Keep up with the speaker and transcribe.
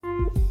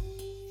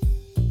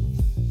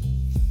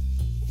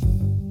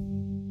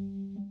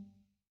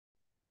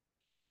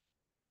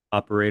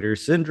Operator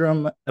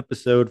Syndrome,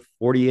 episode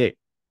 48.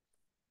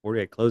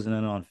 48, closing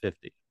in on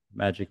 50.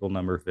 Magical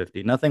number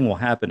 50. Nothing will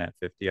happen at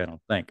 50, I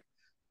don't think.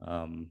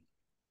 Um,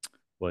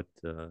 but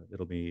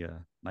it'll be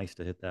nice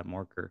to hit that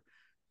marker.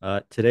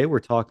 Today,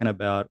 we're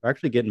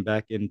actually getting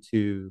back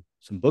into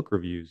some book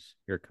reviews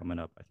here coming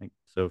up, I think.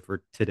 So,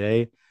 for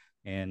today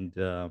and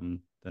the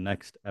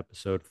next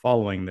episode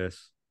following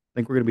this, I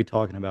think we're going to be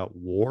talking about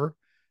War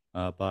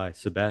by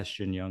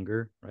Sebastian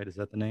Junger, right? Is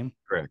that the name?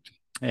 Correct.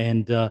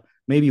 And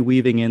maybe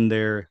weaving in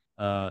there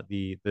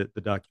the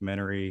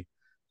documentary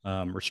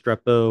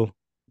Restrepo,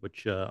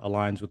 which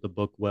aligns with the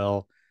book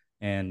well,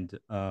 and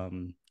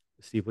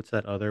Steve,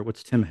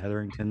 what's Tim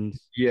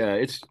Hetherington's? Yeah,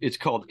 it's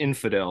called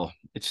Infidel.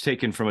 It's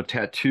taken from a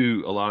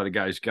tattoo a lot of the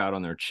guys got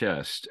on their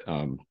chest.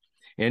 And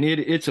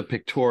it's a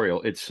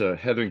pictorial. It's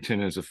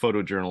Hetherington is a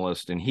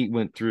photojournalist, and he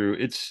went through.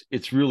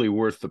 It's really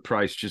worth the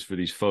price just for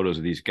these photos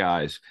of these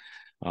guys.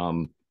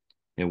 Um,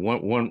 and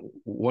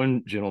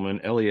one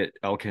gentleman, Elliot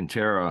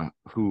Alcantara,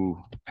 who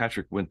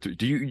Patrick went through.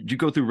 Did you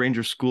go through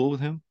Ranger School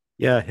with him?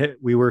 Yeah,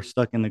 we were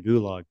stuck in the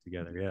gulag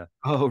together. Yeah,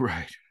 Oh,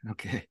 right.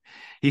 Okay.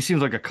 He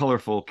seems like a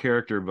colorful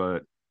character,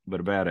 but a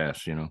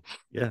badass,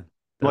 yeah,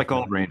 like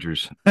all definitely.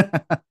 Rangers.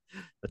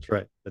 That's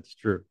right. That's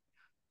true.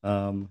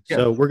 Yeah.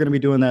 So we're going to be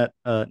doing that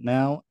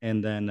now,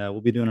 and then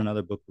we'll be doing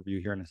another book review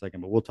here in a second,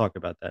 but we'll talk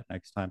about that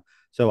next time.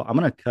 So I'm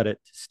going to cut it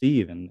to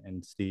Steve,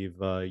 and Steve,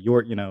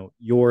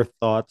 your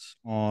thoughts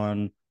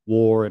on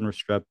War and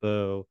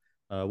Restrepo.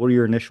 What are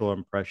your initial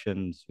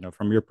impressions,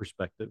 from your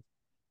perspective?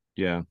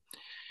 Yeah.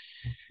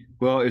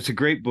 Well, it's a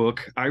great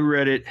book. I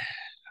read it,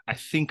 I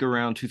think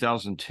around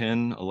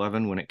 2010,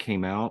 11 when it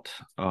came out.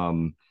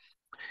 And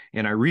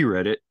I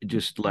reread it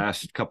just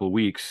last couple of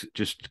weeks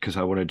just because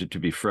I wanted it to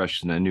be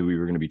fresh and I knew we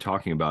were going to be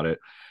talking about it.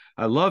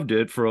 I loved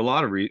it for a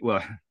lot of reasons.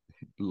 Well,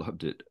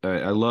 loved it.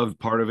 I loved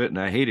part of it and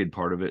I hated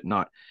part of it.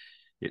 Not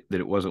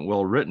that it wasn't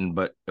well written,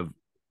 but of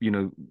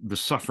the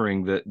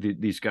suffering that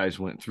these guys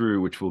went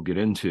through, which we'll get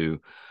into.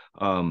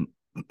 Um,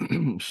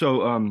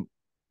 so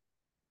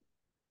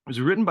it was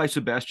written by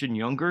Sebastian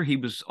Junger. He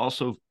was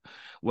also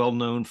well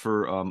known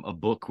for a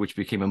book which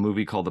became a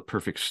movie called The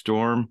Perfect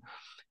Storm.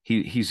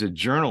 He's a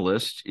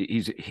journalist.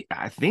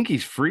 I think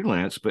he's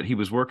freelance, but he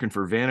was working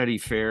for Vanity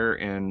Fair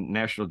and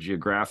National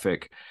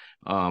Geographic,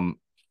 who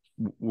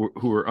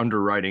were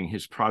underwriting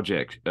his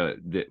project that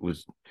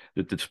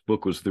this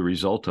book was the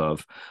result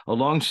of,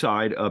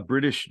 alongside a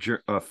British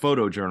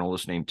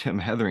photojournalist named Tim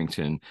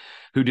Hetherington,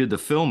 who did the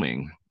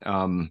filming.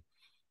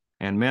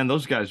 And man,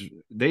 those guys,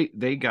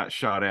 they got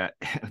shot at.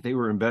 They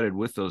were embedded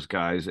with those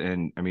guys,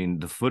 and I mean,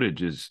 the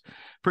footage is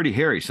pretty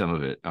hairy. Some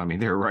of it. I mean,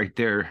 they're right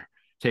there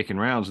taking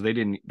rounds.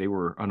 They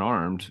were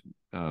unarmed,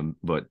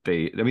 but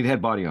I mean, they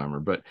had body armor.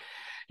 But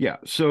yeah,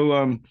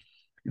 so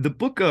the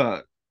book,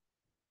 uh,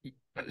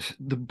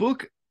 the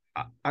book.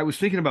 I was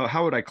thinking about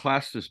how would I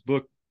class this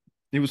book.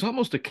 It was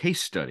almost a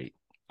case study,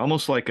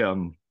 almost like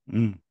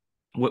Mm,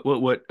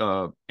 what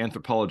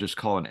anthropologists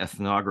call an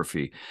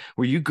ethnography,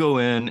 where you go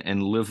in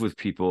and live with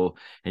people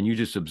and you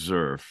just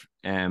observe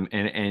and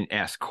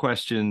ask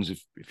questions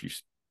if you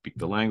speak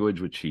the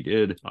language, which he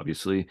did,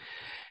 obviously,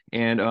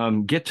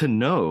 and get to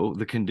know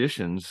the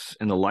conditions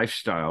and the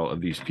lifestyle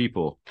of these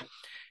people.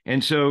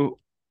 And so,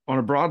 on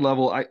a broad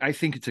level, I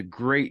think it's a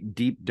great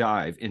deep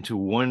dive into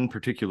one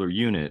particular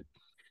unit,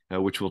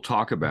 which we'll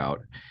talk about.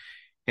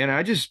 And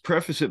I just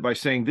preface it by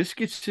saying this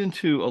gets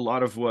into a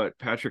lot of what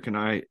Patrick and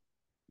I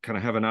kind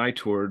of have an eye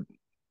toward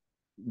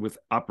with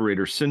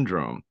operator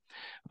syndrome.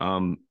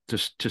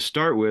 To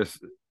start with,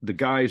 the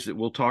guys that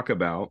we'll talk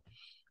about,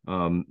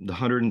 the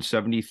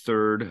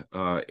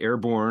 173rd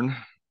Airborne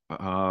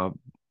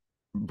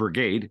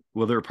Brigade.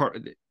 Well, they're part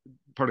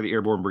of the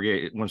Airborne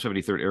Brigade,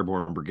 173rd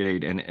Airborne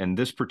Brigade, and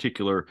this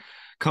particular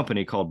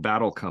company called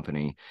Battle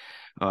Company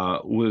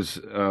was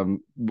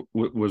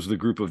the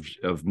group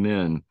of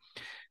men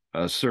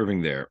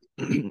serving there.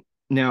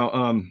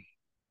 Now,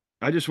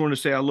 I just want to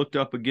say I looked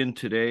up again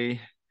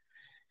today.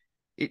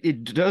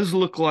 It does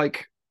look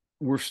like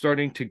we're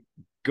starting to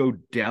go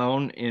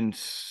down in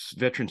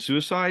veteran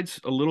suicides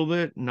a little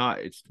bit.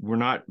 We're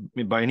not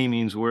by any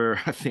means where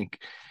I think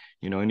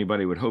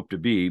anybody would hope to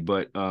be,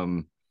 but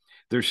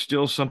there's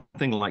still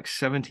something like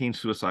 17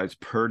 suicides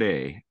per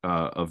day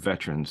of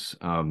veterans,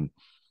 and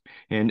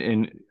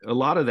a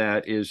lot of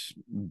that is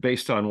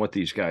based on what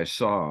these guys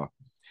saw.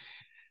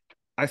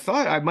 I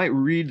thought I might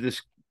read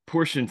this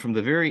portion from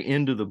the very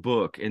end of the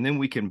book, and then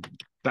we can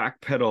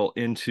backpedal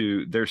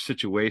into their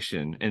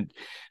situation. And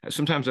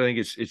sometimes I think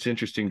it's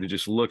interesting to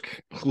just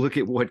look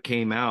at what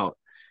came out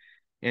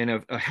and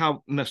of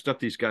how messed up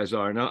these guys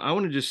are. Now, I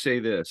want to just say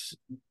this,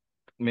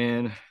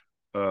 man.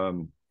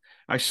 Um,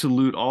 I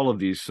salute all of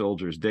these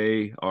soldiers.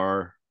 They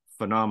are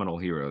phenomenal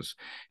heroes,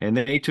 and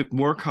they took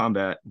more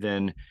combat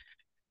than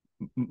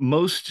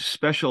most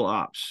special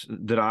ops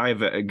that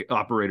I've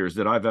operators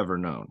that I've ever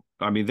known.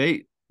 I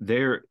mean,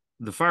 they're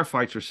the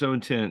firefights are so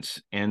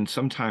intense and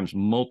sometimes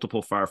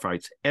multiple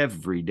firefights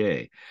every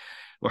day.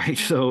 Right.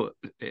 So,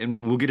 and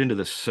we'll get into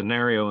the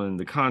scenario and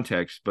the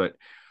context, but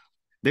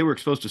they were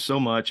exposed to so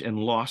much and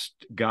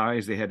lost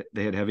guys. They had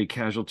heavy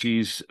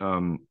casualties.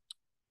 The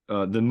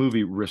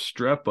movie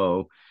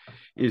Restrepo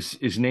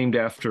is named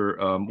after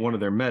one of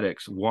their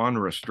medics, Juan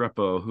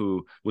Restrepo,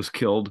 who was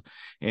killed,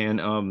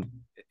 and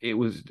it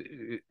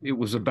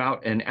was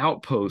about an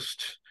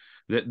outpost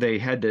that they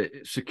had to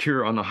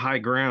secure on the high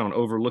ground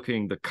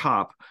overlooking the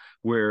COP,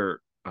 where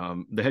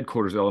the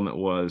headquarters element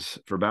was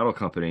for Battle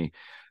Company,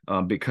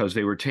 because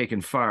they were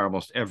taking fire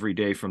almost every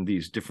day from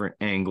these different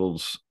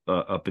angles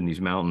up in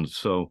these mountains.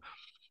 So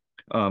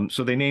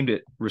they named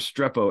it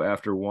Restrepo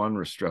after Juan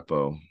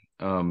Restrepo,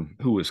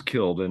 who was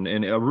killed,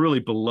 and a really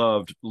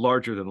beloved,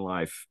 larger than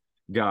life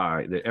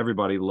guy that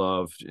everybody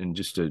loved, and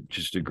just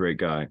a great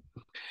guy.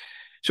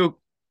 So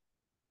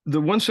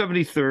the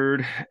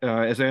 173rd,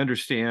 as I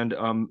understand,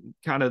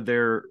 kind of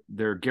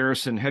their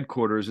garrison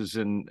headquarters is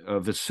in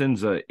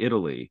Vicenza,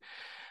 Italy.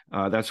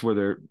 That's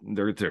where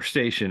they're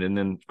stationed, and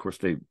then of course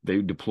they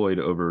deployed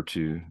over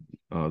to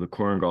the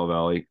Korangal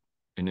Valley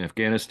in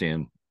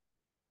Afghanistan.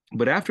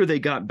 But after they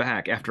got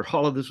back, after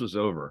all of this was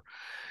over,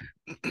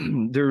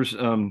 there's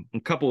a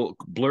couple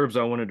blurbs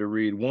I wanted to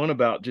read. One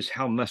about just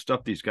how messed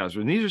up these guys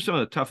are. And these are some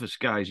of the toughest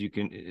guys you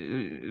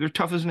can. They're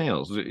tough as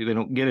nails. They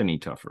don't get any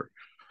tougher,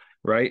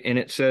 right? And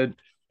it said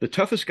the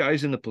toughest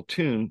guys in the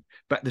platoon.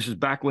 But this is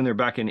back when they're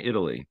back in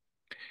Italy.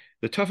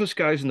 The toughest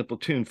guys in the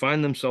platoon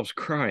find themselves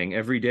crying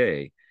every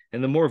day,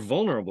 and the more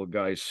vulnerable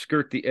guys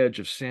skirt the edge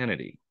of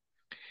sanity.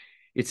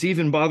 It's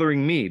even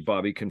bothering me,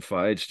 Bobby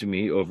confides to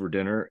me over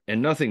dinner,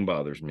 and nothing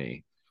bothers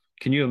me.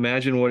 Can you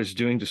imagine what it's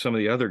doing to some of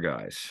the other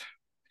guys?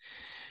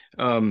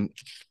 Um,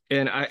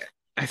 and I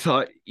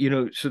thought,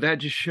 so that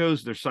just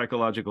shows their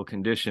psychological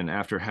condition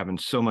after having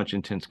so much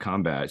intense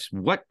combat.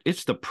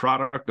 It's the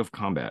product of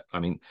combat. I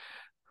mean,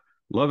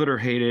 love it or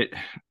hate it,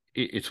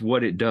 it's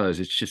what it does.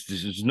 It's just,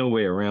 there's no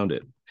way around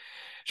it.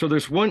 So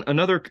there's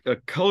another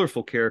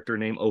colorful character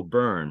named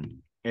O'Byrne,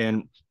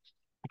 and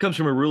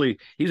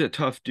he's a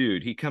tough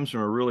dude. He comes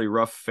from a really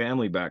rough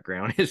family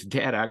background. His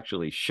dad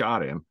actually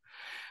shot him.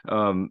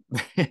 And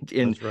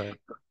That's right.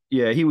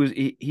 yeah, he was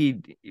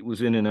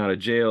in and out of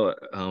jail.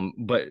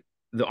 But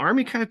the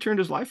army kind of turned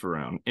his life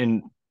around.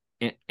 And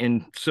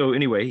so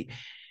anyway,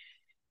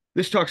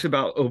 this talks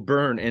about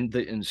O'Byrne and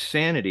the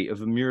insanity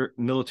of a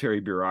military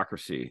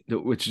bureaucracy,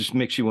 which just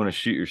makes you want to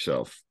shoot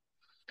yourself.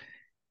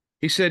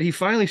 He said he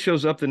finally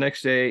shows up the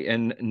next day,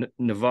 and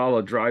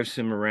Navala drives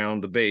him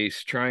around the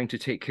base trying to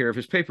take care of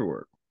his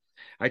paperwork.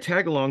 I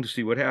tag along to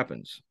see what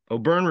happens.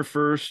 O'Byrne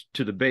refers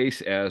to the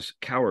base as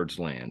Coward's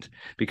Land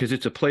because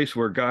it's a place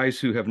where guys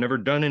who have never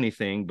done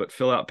anything but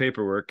fill out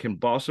paperwork can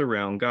boss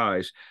around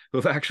guys who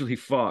have actually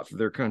fought for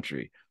their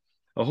country.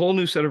 A whole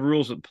new set of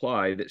rules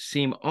apply that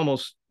seem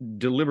almost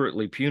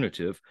deliberately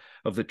punitive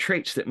of the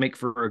traits that make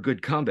for a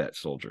good combat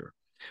soldier.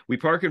 We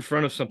park in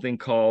front of something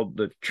called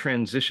the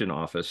transition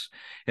office,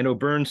 and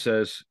O'Byrne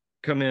says,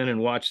 "Come in and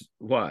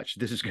watch.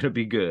 This is going to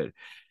be good."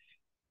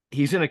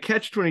 He's in a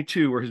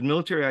catch-22 where his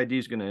military ID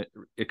is going to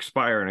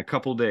expire in a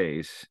couple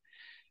days.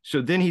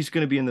 So then he's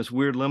going to be in this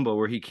weird limbo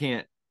where he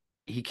can't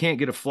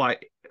get a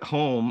flight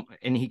home,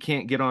 and he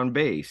can't get on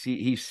base.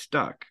 He's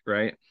stuck,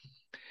 right?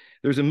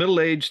 There's a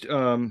middle-aged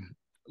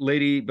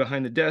lady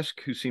behind the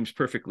desk who seems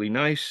perfectly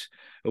nice.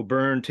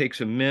 O'Byrne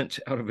takes a mint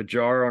out of a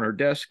jar on her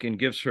desk and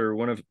gives her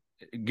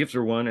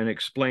one and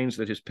explains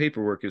that his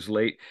paperwork is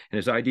late and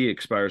his ID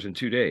expires in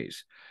 2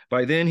 days.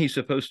 By then, he's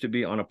supposed to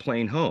be on a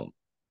plane home.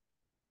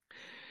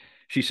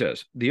 She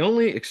says, "The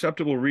only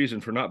acceptable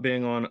reason for not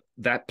being on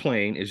that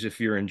plane is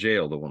if you're in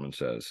jail," the woman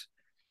says.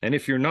 "And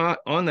if you're not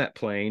on that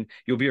plane,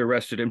 you'll be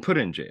arrested and put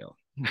in jail."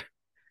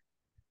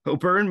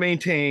 O'Byrne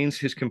maintains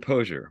his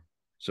composure.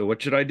 "So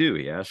what should I do?"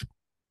 he asks.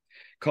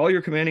 "Call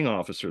your commanding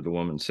officer," the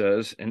woman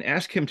says, "and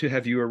ask him to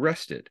have you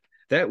arrested.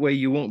 That way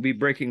you won't be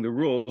breaking the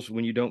rules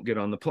when you don't get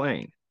on the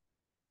plane."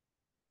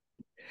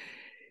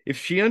 If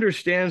she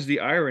understands the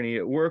irony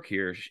at work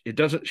here,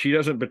 she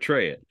doesn't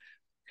betray it.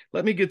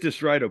 "Let me get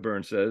this right,"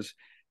 O'Byrne says.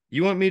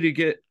 "You want me to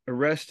get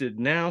arrested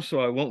now so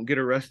I won't get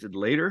arrested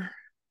later?"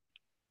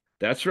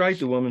 "That's right,"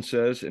 the woman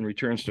says, and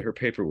returns to her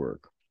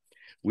paperwork.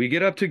 We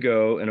get up to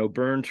go, and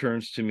O'Byrne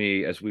turns to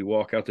me as we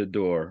walk out the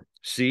door.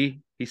 "See,"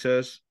 he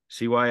says,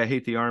 "see why I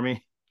hate the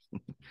army?"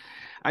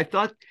 I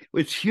thought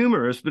it's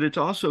humorous, but it's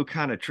also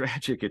kind of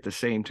tragic at the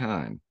same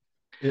time.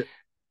 It,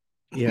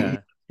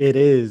 yeah, it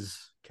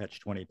is catch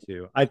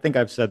 22. I think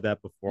I've said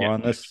that before Yeah,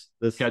 on this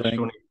catch thing,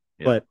 20.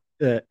 Yeah, but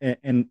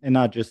and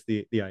not just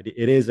the idea.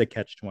 It is a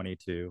catch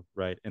 22,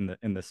 right?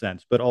 In the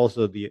sense, but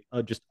also the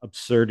just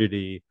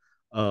absurdity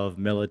of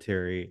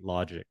military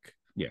logic,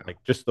 yeah,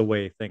 like just the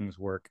way things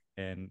work.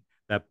 And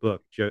that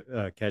book,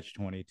 Catch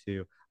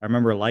 22, I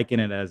remember liking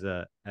it as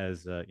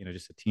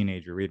just a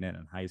teenager reading it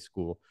in high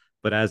school,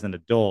 but as an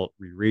adult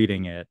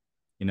rereading it,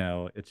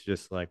 it's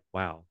just like,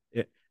 wow.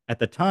 At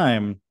the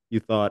time,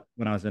 you thought,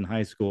 when I was in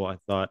high school, I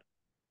thought,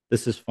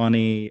 this is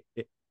funny.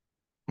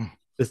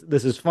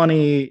 This is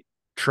funny,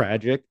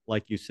 tragic,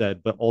 like you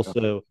said, but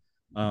also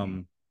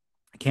it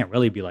can't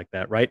really be like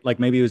that, right? Like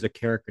maybe it was a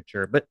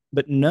caricature, but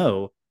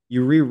no,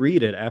 you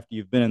reread it after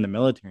you've been in the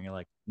military, and you're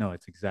like, no,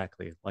 it's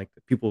exactly like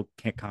people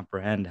can't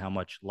comprehend how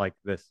much like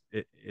this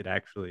it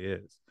actually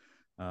is.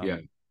 Yeah,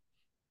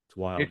 It's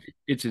wild.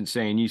 it's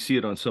insane. You see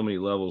it on so many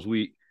levels.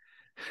 We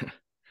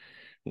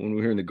when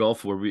we were in the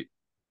Gulf War,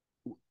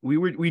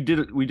 we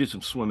did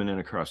some swimming in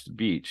across the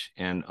beach,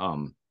 and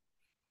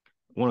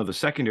one of the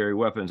secondary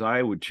weapons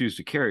I would choose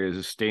to carry is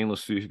a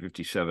stainless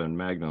 357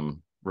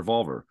 Magnum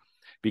revolver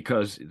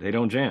because they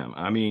don't jam.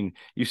 I mean,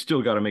 you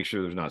still got to make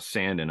sure there's not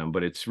sand in them,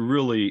 but it's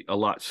really a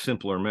lot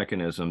simpler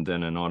mechanism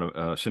than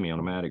an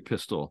semi-automatic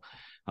pistol.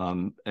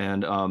 And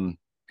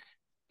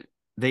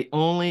They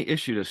only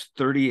issued us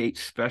 38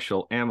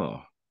 special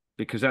ammo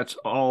because that's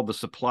all the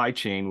supply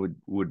chain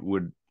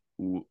would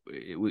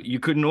you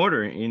couldn't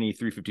order any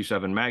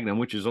 357 Magnum,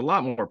 which is a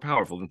lot more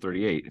powerful than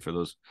 38 for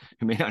those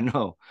who may not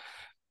know.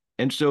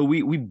 And so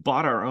we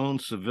bought our own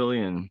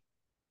civilian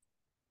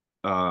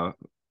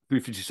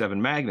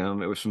 357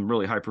 Magnum. It was some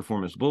really high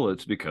performance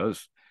bullets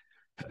because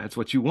that's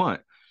what you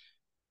want.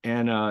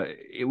 And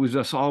it was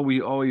us all.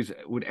 We always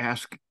would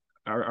ask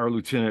our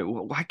lieutenant,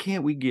 well, why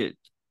can't we get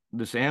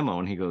this ammo?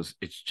 And he goes,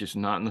 it's just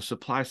not in the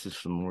supply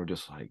system. We're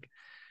just like,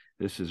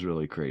 this is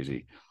really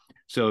crazy.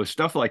 So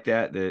stuff like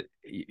that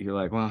you're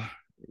like, well,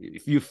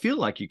 if you feel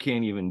like you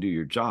can't even do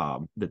your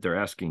job that they're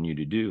asking you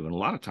to do, and a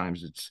lot of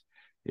times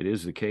it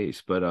is the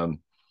case. But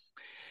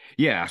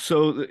yeah,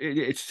 so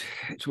it's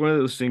one of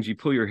those things you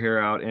pull your hair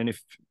out, and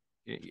if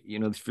you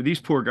know, for these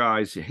poor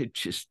guys, it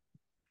just,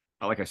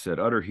 like I said,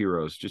 utter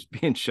heroes, just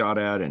being shot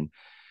at and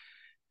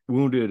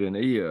wounded,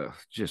 and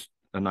just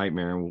a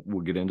nightmare. And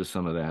we'll get into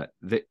some of that.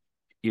 That,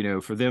 you know,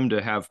 for them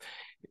to have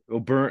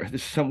burn,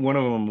 one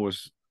of them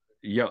was,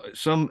 yeah,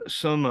 some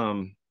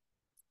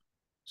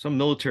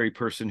military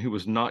person who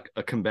was not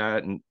a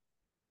combatant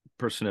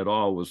person at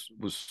all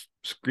was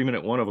screaming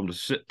at one of them to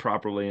sit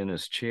properly in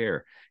his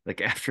chair, like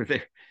after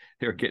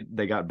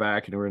they got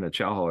back and they were in a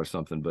chow hall or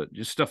something. But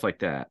just stuff like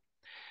that.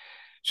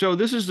 So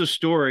this is the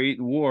story,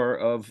 war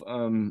of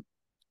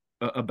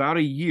about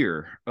a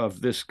year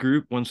of this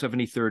group,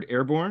 173rd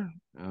Airborne.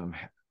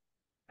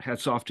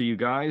 Hats off to you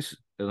guys,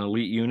 an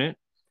elite unit.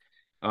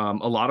 A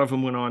lot of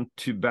them went on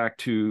to back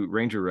to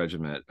Ranger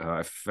Regiment.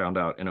 I found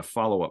out in a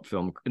follow-up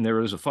film, and there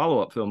is a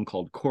follow-up film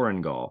called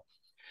Korengal,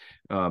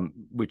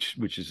 which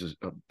is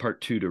a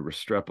part 2 to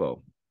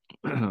Restrepo.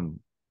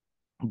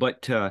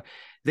 But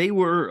they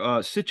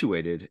were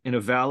situated in a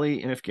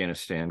valley in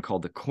Afghanistan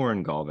called the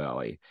Korengal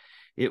Valley.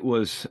 It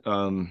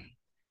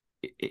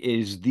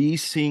is the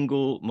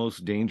single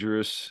most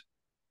dangerous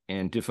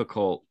and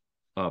difficult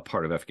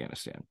part of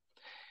Afghanistan.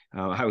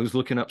 I was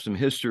looking up some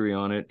history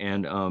on it,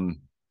 and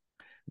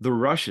the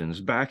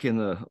Russians back in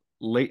the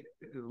late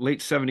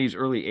 70s,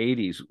 early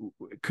 80s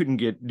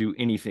couldn't do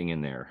anything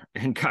in there,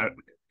 and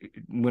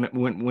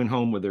went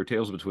home with their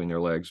tails between their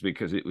legs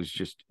because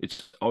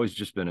it's always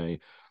just been a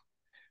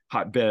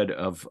hotbed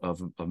of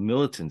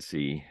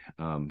militancy.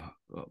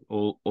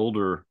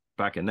 Older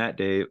back in that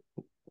day,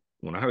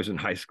 when I was in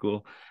high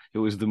school, it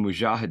was the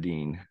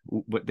Mujahideen,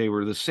 but they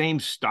were the same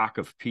stock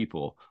of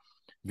people,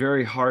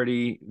 very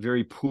hardy,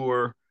 very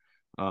poor,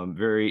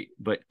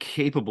 but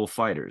capable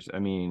fighters. I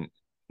mean,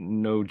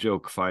 no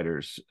joke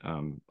fighters,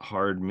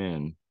 hard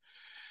men.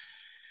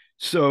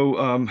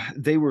 So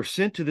they were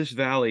sent to this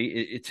valley.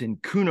 It's in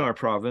Kunar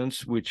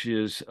province, which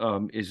is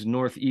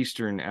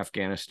northeastern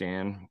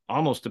Afghanistan,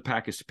 almost to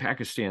Pakistan.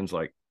 Pakistan's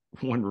like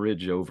one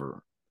ridge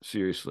over,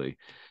 seriously.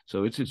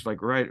 So it's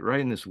like right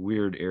in this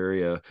weird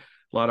area.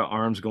 A lot of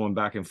arms going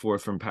back and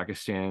forth from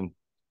Pakistan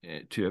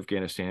to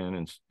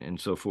Afghanistan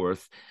and so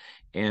forth.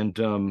 And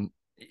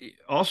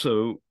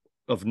also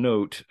of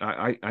note,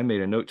 I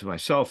made a note to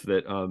myself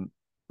that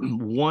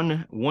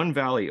one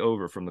valley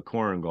over from the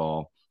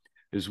Korengal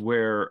is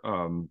where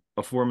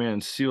a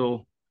 4-man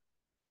SEAL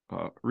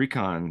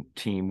recon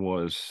team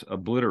was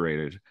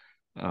obliterated.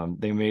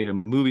 They made a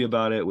movie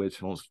about it,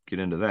 which I won't get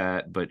into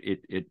that, but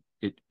it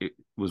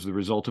was the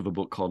result of a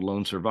book called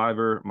Lone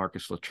Survivor.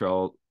 Marcus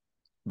Luttrell,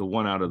 the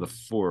one out of the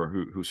 4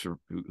 who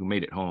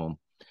made it home,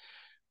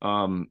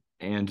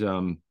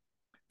 and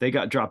they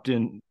got dropped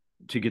in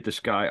to get this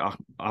guy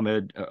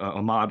Ahmad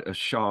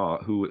Shah,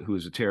 who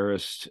was a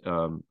terrorist,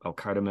 Al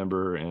Qaeda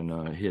member,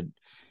 and he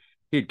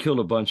had killed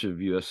a bunch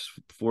of U.S.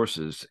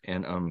 forces,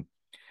 and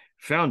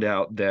found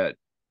out that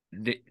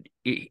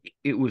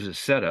it was a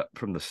setup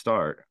from the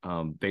start.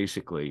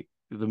 Basically,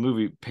 the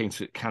movie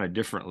paints it kind of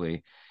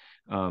differently.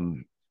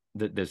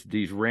 That there's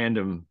these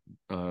random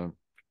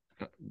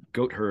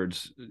goat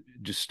herds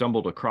just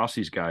stumbled across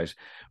these guys.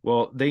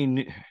 Well,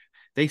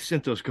 they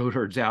sent those goat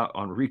herds out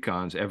on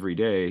recons every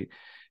day,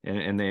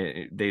 and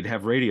they'd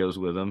have radios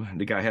with them.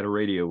 The guy had a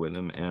radio with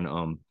him,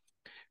 and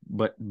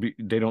but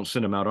they don't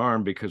send them out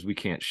armed because we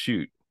can't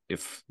shoot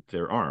if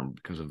they're armed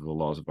because of the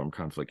laws of armed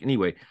conflict.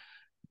 Anyway,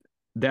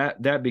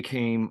 that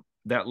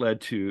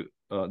led to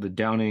the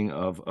downing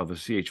of a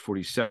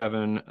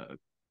CH-47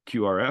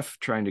 QRF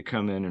trying to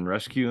come in and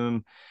rescue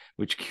him,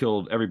 which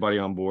killed everybody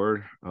on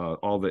board,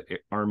 all the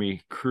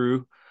Army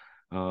crew,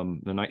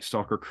 the Night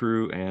Stalker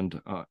crew,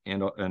 and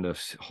a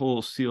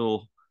whole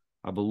SEAL.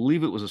 I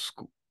believe it was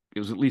it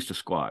was at least a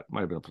squad,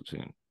 might have been a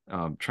platoon,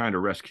 trying to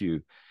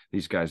rescue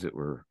these guys that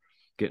were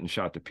getting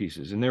shot to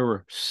pieces. And there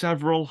were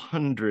several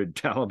hundred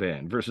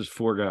Taliban versus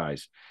 4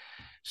 guys.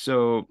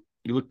 So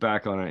you look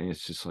back on it and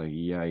it's just like,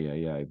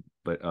 yeah.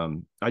 But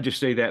I just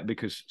say that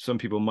because some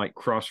people might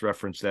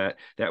cross-reference that.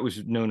 That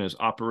was known as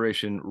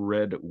Operation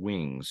Red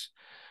Wings.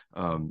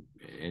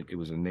 It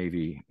was a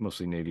Navy,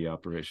 mostly Navy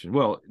operation.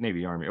 Well,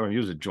 Navy Army, or it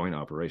was a joint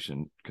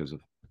operation because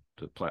of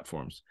the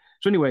platforms.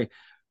 So anyway,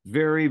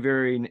 very,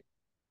 very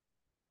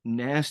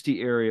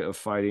nasty area of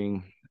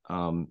fighting.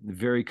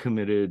 Very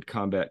committed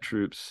combat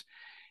troops,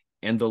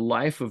 and the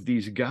life of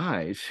these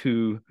guys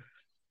who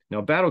now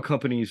battle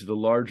company is the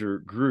larger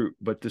group,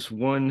 but this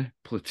one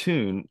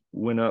platoon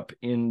went up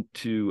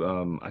into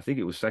I think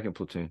it was second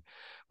platoon,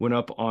 went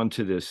up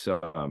onto this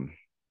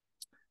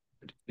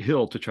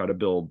hill to try to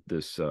build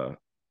this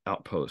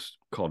outpost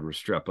called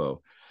Restrepo,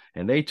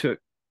 and they took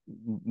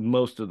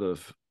most of the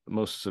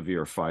most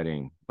severe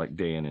fighting like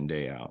day in and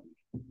day out.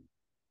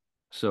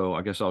 So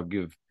I guess I'll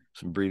give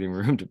some breathing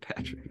room to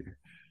Patrick here.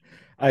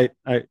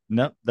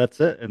 No, that's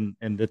it, and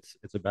it's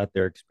about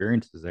their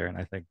experiences there, and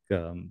I think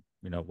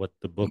what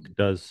the book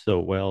does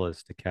so well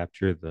is to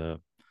capture the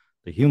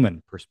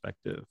human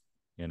perspective,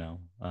 you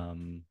know,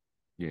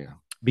 Yeah,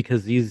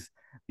 because these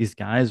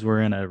guys were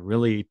in a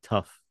really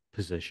tough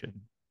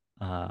position.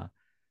 Uh,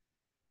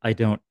 I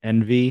don't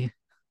envy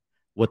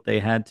what they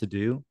had to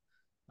do.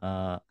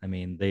 I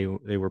mean, they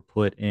were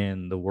put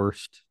in the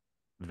worst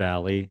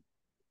valley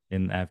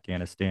in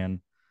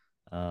Afghanistan,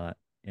 uh,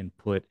 and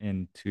put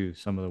into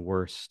some of the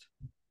worst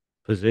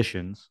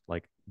positions,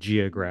 like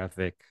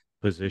geographic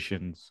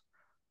positions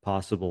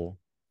possible,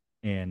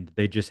 and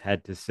they just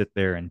had to sit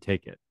there and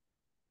take it.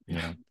 You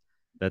yeah,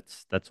 know,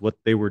 that's what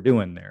they were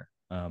doing there.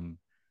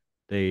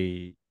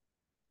 They,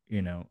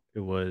 it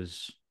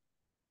was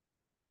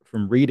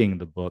from reading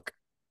the book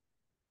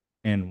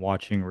and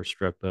watching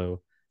Restrepo,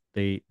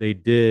 they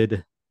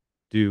did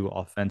do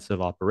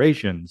offensive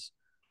operations,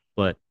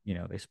 but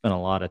they spent a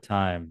lot of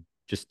time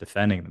just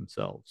defending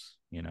themselves,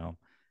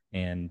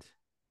 and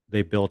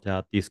they built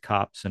out these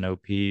cops and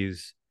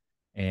OPs,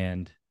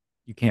 and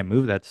you can't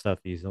move that stuff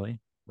easily,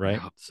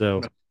 right? no,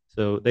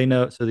 So they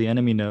know, so the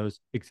enemy knows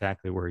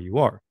exactly where you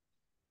are,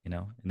 and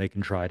they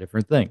can try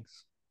different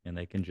things, and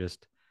they can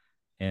just,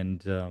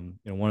 and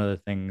one of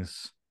the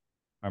things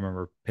I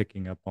remember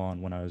picking up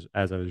on when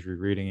as I was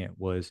rereading it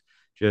was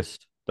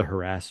just the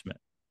harassment,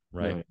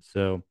 right? no,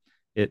 So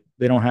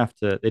they don't have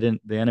to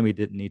the enemy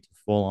didn't need to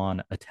full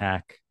on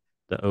attack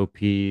the OP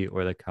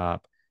or the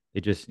cop.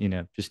 They just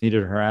needed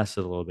to harass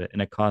it a little bit,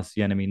 and it costs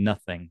the enemy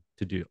nothing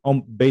to do.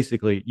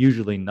 Basically,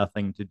 usually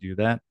nothing to do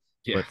that,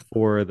 yeah, but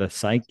for the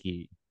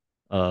psyche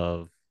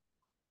of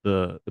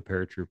the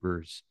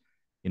paratroopers,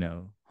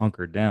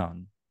 hunkered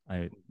down.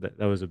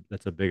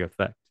 That's a big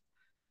effect,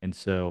 and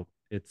so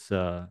it's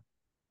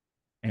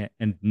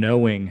and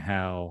knowing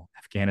how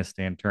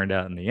Afghanistan turned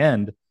out in the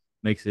end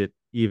makes it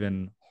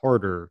even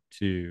harder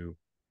to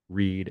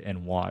read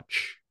and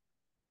watch,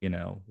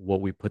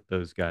 what we put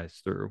those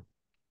guys through.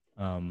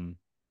 Um,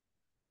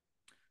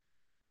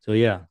 so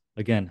yeah,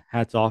 again,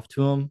 hats off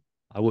to them.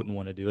 I wouldn't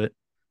want to do it.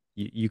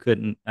 You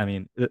couldn't. I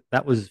mean,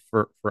 that was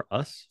for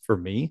us, for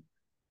me.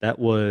 That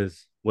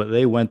was what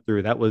they went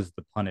through. That was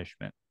the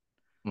punishment,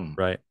 hmm,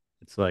 right?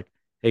 It's like,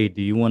 hey,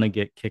 do you want to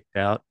get kicked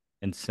out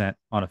and sent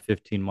on a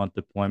 15-month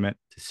deployment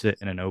to sit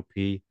in an OP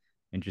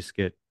and just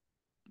get,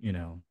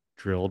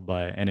 drilled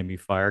by enemy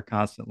fire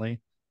constantly?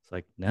 It's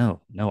like,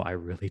 no, I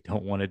really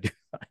don't want to do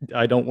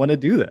I don't want to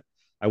do that.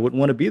 I wouldn't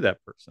want to be that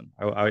person.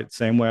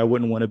 Same way I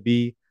wouldn't want to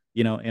be,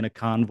 in a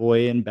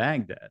convoy in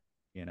Baghdad,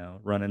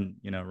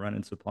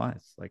 running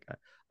supplies. Like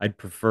I'd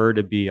prefer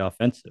to be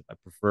offensive. I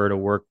prefer to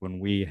work when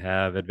we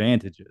have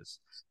advantages.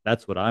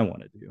 That's what I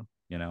want to do.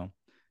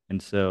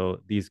 And so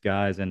these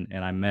guys, and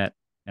I met,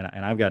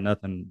 and I've got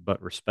nothing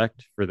but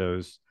respect for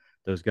those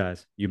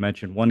guys. You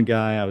mentioned one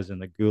guy. I was in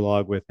the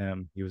gulag with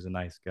him. He was a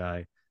nice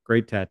guy.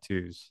 Great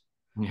tattoos.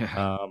 yeah,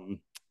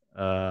 Um,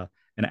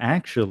 and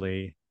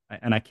actually,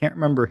 and I can't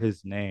remember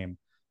his name,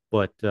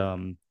 but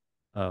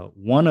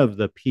one of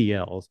the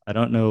PLs, I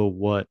don't know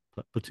what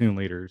platoon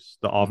leaders,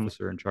 the hmm,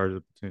 officer in charge of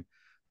the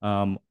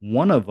platoon,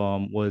 one of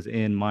them was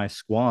in the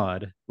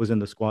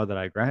squad that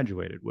I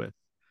graduated with.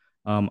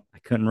 I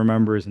couldn't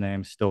remember his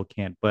name, still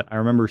can't, but I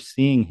remember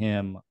seeing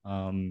him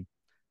in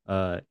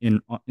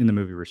the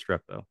movie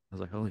Restrepo. I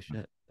was like, holy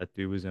shit, that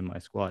dude was in my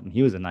squad, and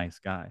he was a nice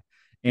guy.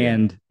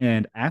 yeah,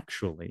 And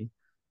actually,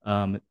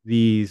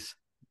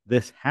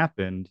 this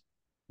happened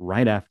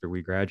right after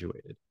we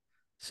graduated.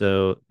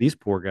 So these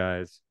poor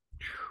guys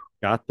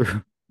got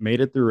through,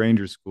 made it through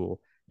Ranger School,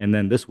 and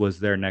then this was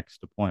their next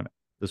deployment.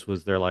 This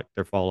was their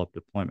follow up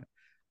deployment.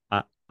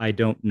 I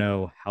don't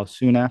know how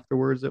soon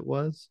afterwards it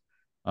was.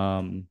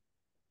 Um,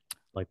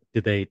 like,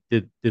 did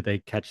they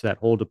catch that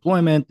whole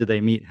deployment? Did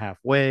they meet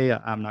halfway?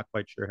 I'm not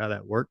quite sure how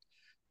that worked,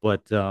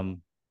 but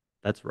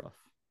that's rough.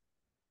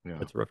 yeah,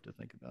 That's rough to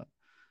think about.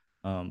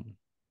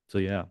 So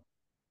yeah.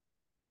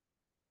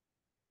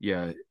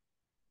 yeah.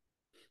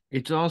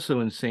 It's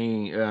also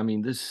insane. I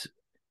mean, this.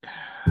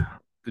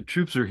 the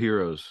troops are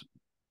heroes.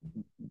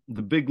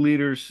 The big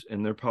leaders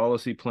and their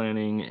policy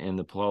planning and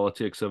the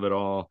politics of it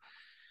all,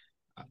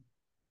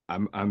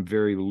 I'm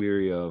very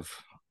leery of.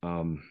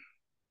 Um,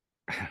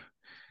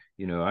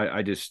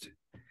 I just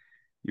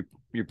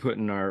you're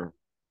putting our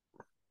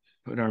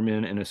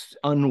men in an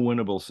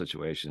unwinnable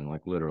situation.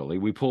 Like literally,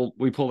 we pulled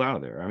out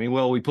of there. I mean,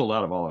 well, we pulled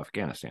out of all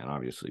Afghanistan,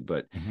 obviously,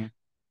 but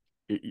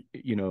Mm-hmm.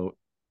 you know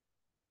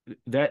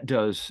that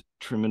does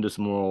tremendous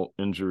moral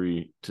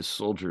injury to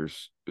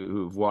soldiers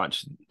who've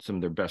watched some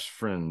of their best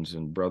friends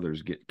and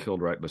brothers get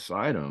killed right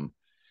beside them.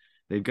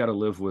 They've got to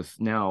live with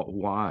now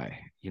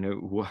why,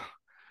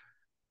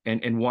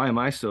 and why am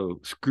I so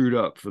screwed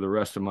up for the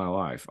rest of my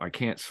life? I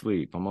can't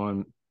sleep. I'm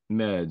on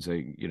meds.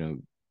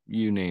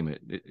 You name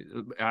it.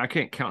 I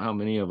can't count how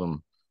many of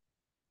them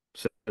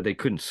said they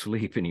couldn't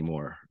sleep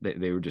anymore.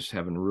 They were just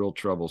having real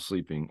trouble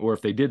sleeping. Or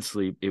if they did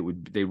sleep,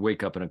 they'd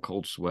wake up in a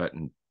cold sweat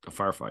and a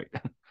firefight.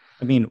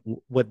 I mean,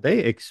 what they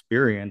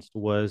experienced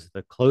was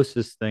the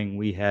closest thing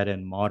we had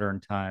in modern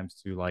times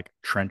to like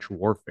trench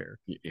warfare,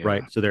 Yeah.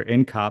 right? So they're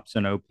in cops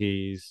and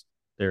OPs,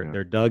 Yeah.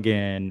 they're dug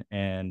in,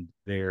 and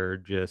they're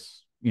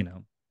just,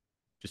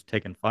 just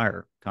taking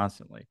fire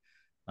constantly.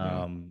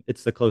 Yeah.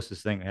 It's the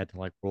closest thing they had to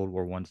like World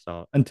War I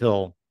style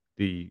until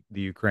the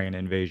Ukraine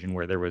invasion,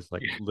 where there was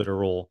like Yeah.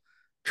 literal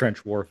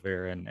trench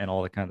warfare and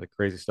all the kinds of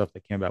crazy stuff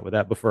that came about with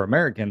that. But for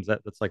Americans,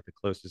 that's like the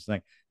closest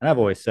thing. And I've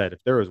always said,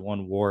 if there was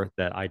one war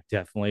that I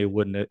definitely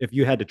wouldn't, if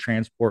you had to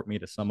transport me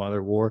to some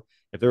other war,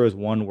 if there was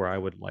one where I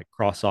would like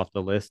cross off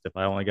the list, if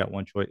I only got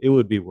one choice, it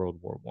would be World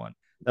War I.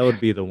 That would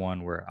be the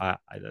one where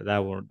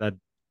that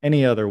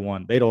any other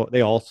one, they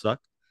all suck,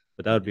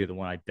 but that would be the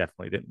one I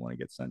definitely didn't want to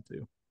get sent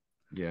to.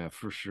 Yeah,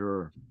 for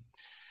sure.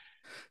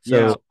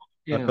 Yeah. So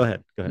Yeah. go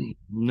ahead. Go ahead.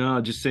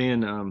 No, just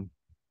saying,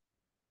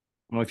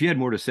 well, if you had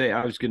more to say,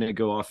 I was going to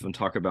go off and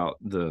talk about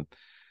the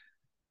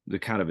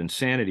kind of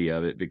insanity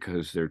of it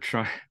because they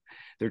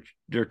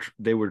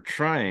were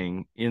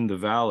trying in the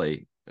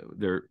valley.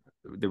 They're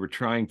they were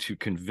trying to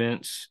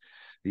convince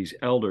these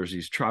elders,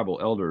 these tribal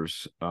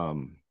elders,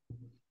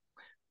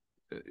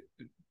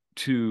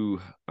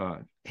 to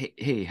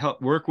hey,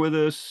 help work with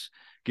us,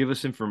 give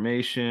us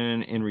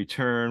information. In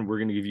return, we're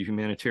going to give you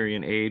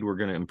humanitarian aid. We're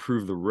going to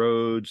improve the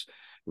roads.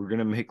 We're going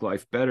to make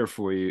life better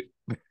for you.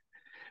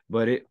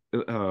 But it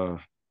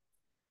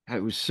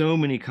was so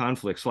many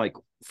conflicts. Like,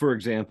 for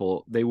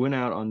example, they went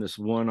out on this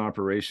one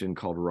operation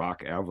called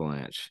Rock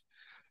Avalanche,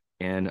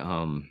 and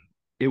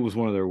it was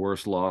one of their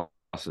worst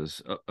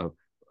losses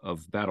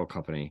of battle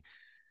company.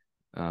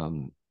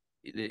 Um,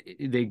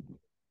 they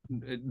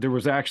there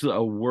was actually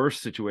a worse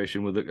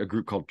situation with a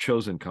group called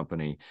Chosen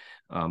Company,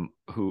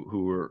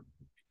 who were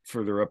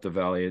further up the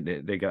valley.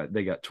 They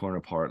got torn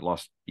apart,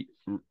 lost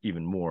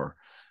even more.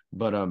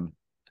 But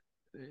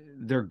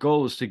their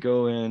goal is to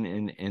go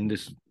in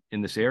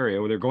this area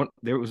where they're going.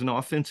 There was an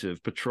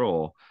offensive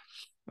patrol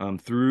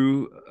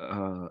through.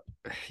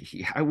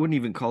 I wouldn't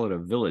even call it a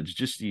village,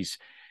 just these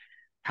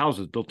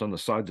houses built on the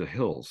sides of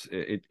hills.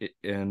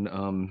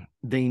 And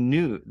they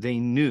knew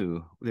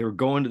they were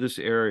going to this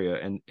area,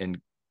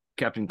 and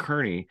Captain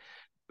Kearney,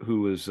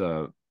 who was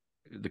the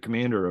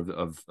commander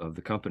of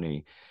the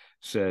company,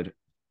 said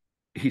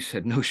he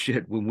said, no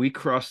shit, when we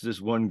cross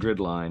this one grid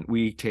line,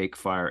 we take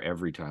fire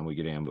every time we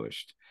get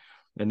ambushed.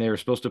 And they were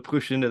supposed to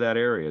push into that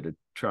area to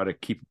try to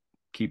keep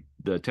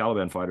the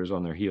Taliban fighters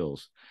on their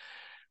heels.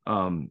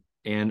 And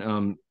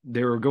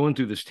they were going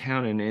through this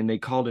town, and they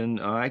called in.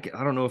 I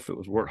don't know if it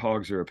was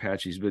warthogs or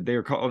Apaches, but they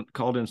were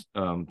called in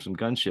some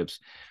gunships.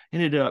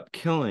 Ended up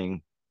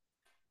killing,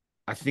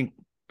 I think,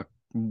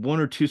 one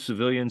or two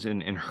civilians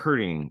and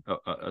hurting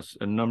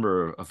a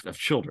number of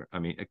children. I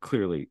mean,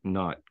 clearly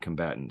not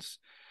combatants.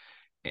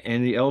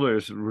 And the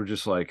elders were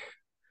just like,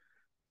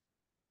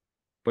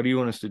 "What do you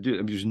want us to do?" I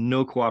mean, there's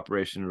no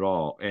cooperation at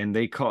all. And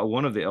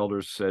one of the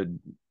elders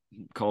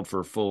called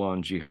for full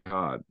on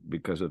jihad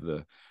because of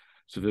the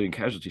civilian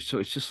casualties. So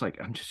it's just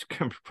like I'm just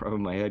kind of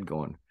rubbing my head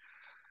going,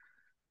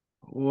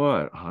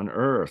 what on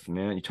earth,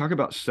 man? You talk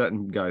about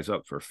setting guys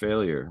up for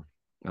failure.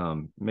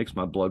 Makes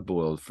my blood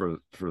boil for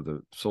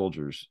the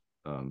soldiers.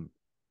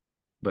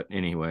 But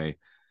anyway,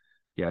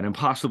 yeah, an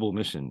impossible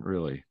mission,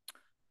 really.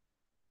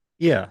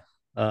 Yeah.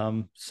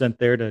 Sent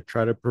there to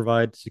try to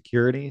provide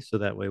security so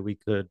that way we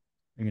could,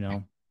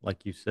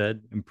 like you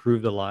said,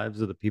 improve the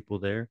lives of the people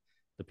there.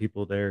 The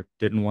people there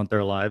didn't want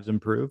their lives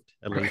improved,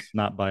 at Right. least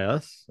not by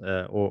us,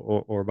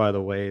 or by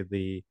the way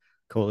the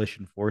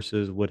coalition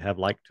forces would have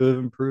liked to have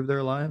improved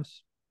their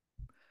lives.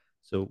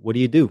 So what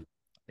do?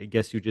 I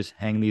guess you just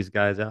hang these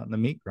guys out in the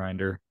meat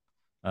grinder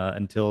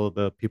until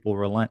the people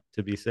relent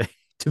to be saved.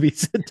 To be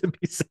saved,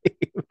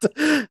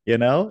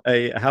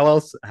 how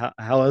else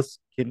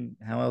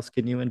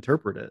can you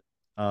interpret it?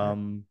 Right.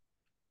 Um,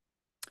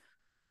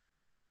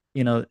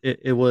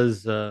 it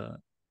was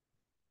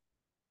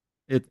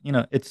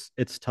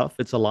it's tough.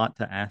 It's a lot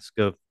to ask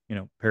of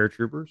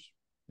paratroopers,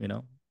 you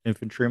know,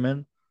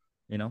 infantrymen.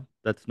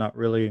 That's not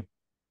really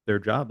their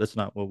job. That's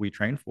not what we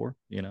train for.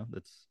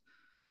 That's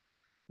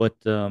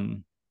but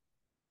um,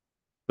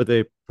 but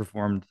they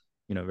performed,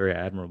 very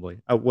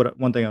admirably. What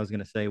one thing I was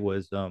going to say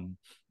was,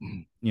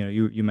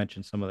 you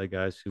mentioned some of the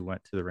guys who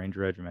went to the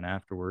Ranger Regiment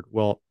afterward.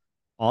 Well,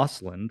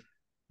 Osland,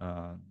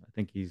 I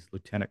think he's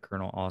Lieutenant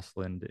Colonel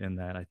Osland in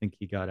that. I think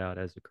he got out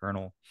as a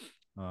colonel.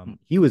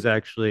 He was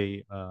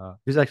actually an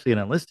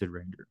enlisted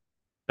ranger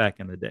back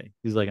in the day.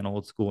 He's like an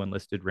old school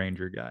enlisted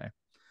ranger guy.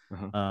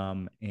 Uh-huh.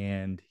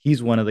 And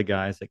he's one of the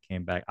guys that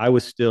came back. I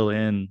was still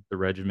in the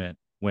regiment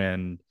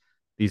when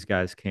these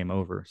guys came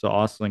over. So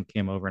Osland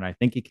came over, and I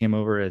think he came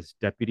over as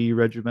deputy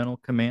regimental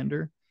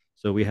commander.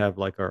 So we have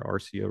like our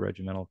RCO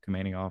regimental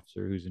commanding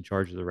officer who's in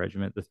charge of the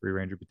regiment, the three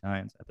Ranger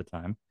battalions at the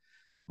time.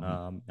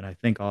 Mhm. And I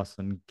think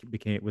Osland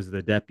was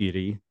the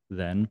deputy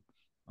then.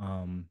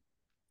 Um,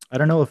 I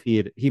don't know if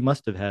he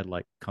must have had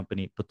like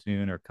company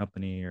platoon or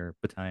company or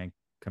battalion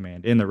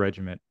command in the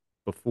regiment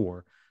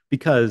before,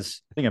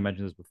 because I think I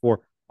mentioned this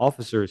before,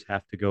 officers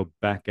have to go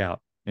back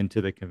out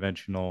into the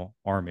conventional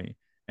army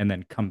and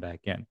then come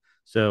back in.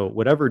 So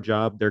whatever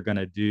job they're going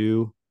to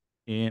do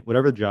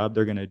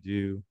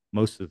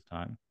most of the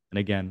time, and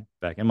again,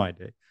 back in my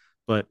day,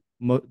 but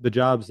the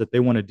jobs that they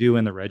want to do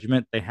in the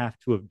regiment, they have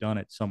to have done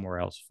it somewhere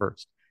else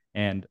first.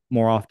 And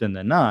more often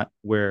than not,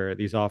 where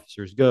these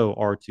officers go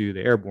are to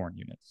the airborne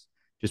units,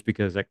 just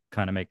because that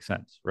kind of makes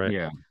sense, right?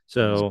 Yeah.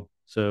 Yeah.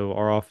 So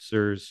our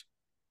officers,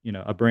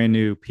 a brand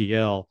new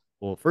PL,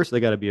 well, first they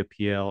got to be a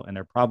PL, and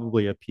they're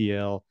probably a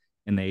PL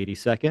in the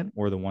 82nd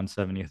or the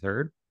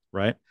 173rd,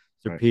 right?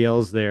 So Right.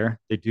 PL's there,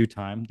 they do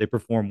time, they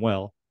perform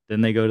well, then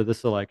they go to the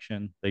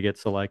selection, they get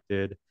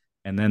selected,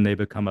 and then they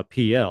become a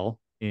PL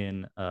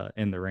in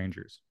the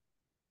Rangers,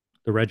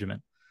 the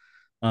regiment.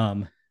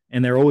 Um,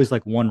 and they're always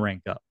like one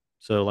rank up.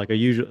 So like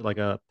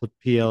a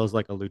PL is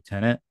like a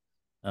lieutenant,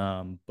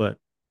 but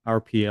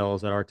our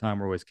PLs at our time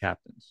were always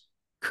captains.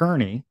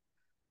 Kearney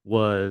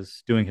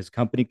was doing his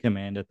company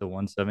command at the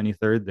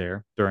 173rd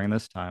there during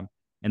this time,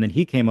 and then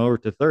he came over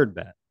to third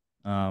bat,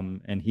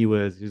 and he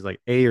was like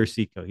A or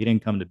C co. He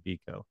didn't come to B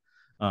co,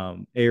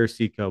 A or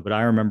C co. But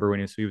I remember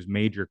he was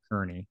Major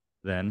Kearney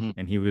then, Mhm.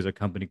 and he was a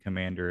company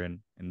commander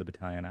in the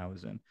battalion I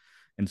was in,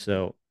 and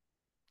so.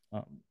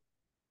 Um,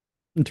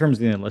 in terms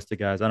of the enlisted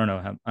guys, I don't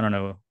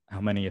know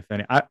how many, if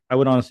any. I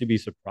would honestly be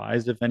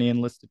surprised if any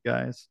enlisted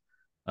guys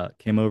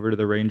came over to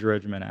the Ranger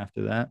Regiment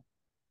after that.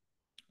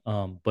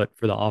 But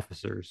for the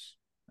officers,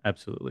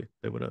 absolutely,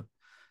 they would have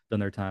done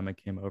their time and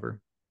came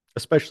over.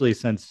 Especially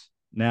since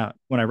now,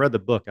 when I read the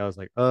book, I was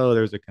like, oh,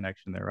 there's a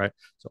connection there, right?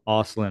 So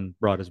Osland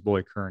brought his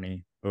boy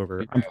Kearney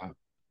over. Yeah.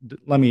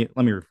 Let me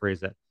rephrase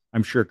that.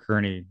 I'm sure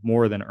Kearney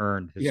Yeah.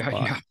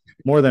 Yeah.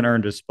 more than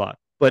earned his spot.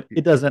 But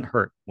it doesn't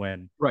hurt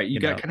when Right. You you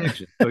got know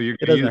connections, so you're it going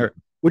to doesn't use hurt,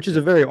 which is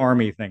a very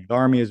army thing. The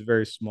army is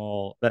very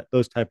small. That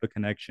those type of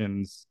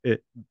connections, the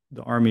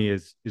army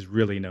is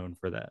really known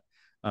for that.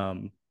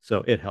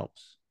 So it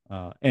helps.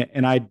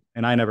 And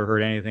I never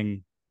heard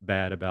anything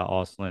bad about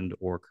Osland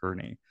or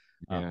Kearney. it.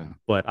 Yeah.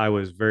 But I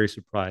was very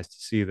surprised to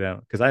see them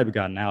because I had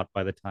gotten out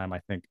by the time I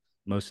think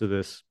most of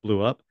this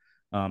blew up.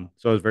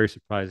 So I was very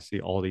surprised to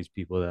see all these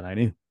people that I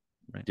knew.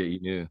 Right. That you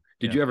knew.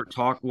 Did Yeah. you ever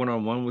talk one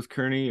on one with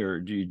Kearney, or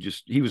do you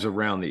just he was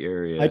around the I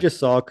area? just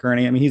saw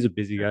Kearney. I mean, he's a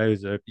busy Yeah. guy.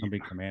 He's a Yeah. company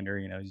commander.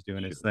 He's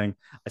doing his Sure. thing.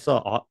 I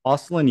saw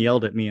Oslin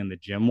yelled at me in the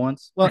gym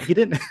once. Well, he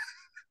didn't.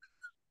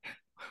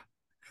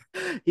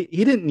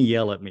 he didn't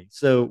yell at me.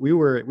 So we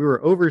were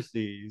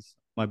overseas.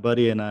 My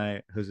buddy and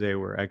I, Jose,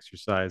 were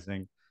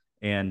exercising,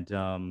 and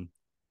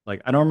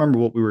like I don't remember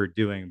what we were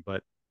doing,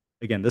 but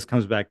again, this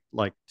comes back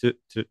like to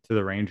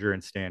the Ranger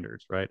and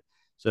standards, right?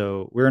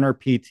 So we're in our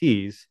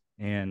PTs,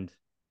 and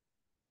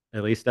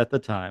at least at the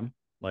time,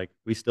 like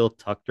we still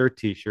tucked our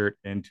t-shirt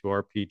into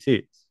our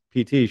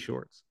PT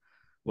shorts.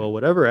 Yeah. Well,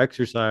 whatever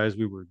exercise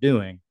we were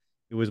doing,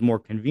 it was more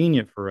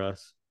convenient for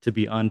us to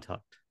be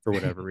untucked for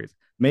whatever reason.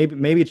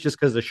 Maybe it's just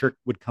because the shirt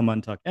would come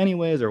untucked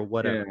anyways or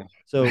whatever. Yeah.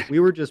 So we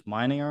were just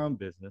minding our own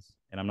business,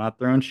 and I'm not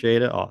throwing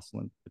shade at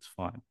Austin. It's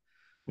fine.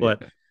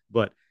 But Yeah.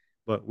 but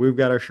but we've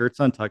got our shirts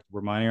untucked.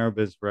 We're minding our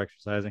business. We're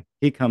exercising.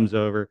 He comes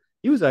over.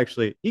 He was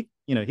actually he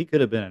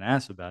could have been an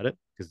ass about it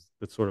because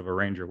that's sort of a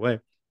Ranger way.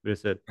 But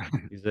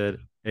he said,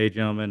 "Hey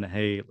gentlemen,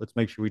 hey, let's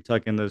make sure we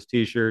tuck in those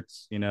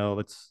t-shirts.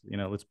 Let's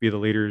be the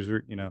leaders.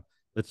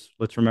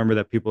 Let's remember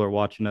that people are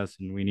watching us,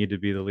 and we need to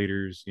be the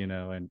leaders.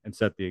 And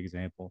set the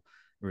example."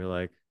 We were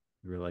like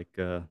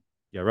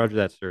yeah, Roger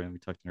that, sir. And we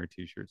tucked in our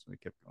t-shirts and we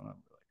kept going on.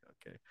 We're like,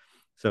 okay.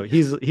 So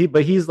he's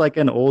like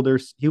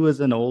he was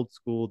an old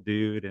school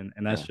dude, and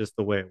that's Yeah. just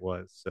the way it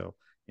was. So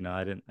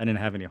I didn't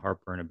have any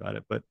heartburn about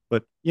it, but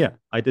yeah,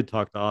 I did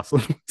talk to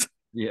Oslo.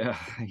 Yeah.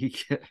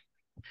 uh,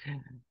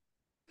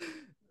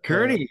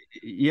 Kearney,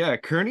 yeah,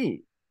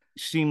 Kearney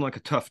seemed like a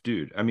tough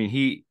dude. I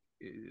mean,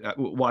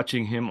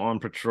 watching him on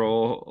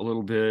patrol a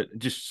little bit,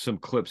 just some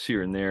clips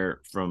here and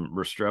there from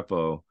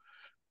Restrepo.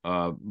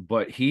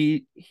 But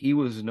he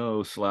was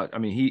no slouch. I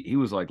mean, he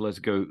was like, let's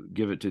go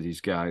give it to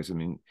these guys. I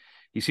mean,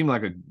 he seemed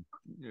like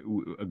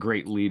a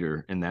great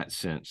leader in that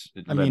sense.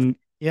 It I led. mean,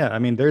 yeah, I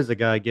mean, there's a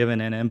guy given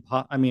an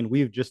I mean,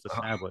 we've just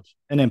established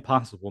an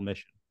impossible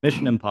mission.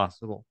 Mission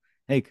impossible.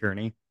 Hey,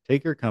 Kearney,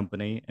 take your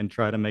company and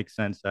try to make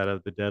sense out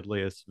of the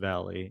deadliest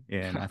valley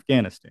in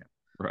Afghanistan.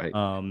 Right.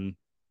 Um,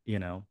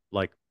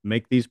 like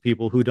make these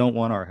people who don't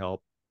want our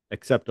help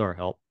accept our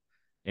help,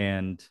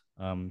 and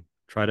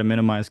try to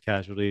minimize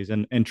casualties,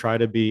 and try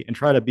to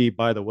be,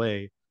 by the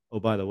way, oh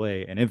by the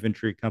way, an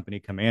infantry company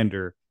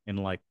commander,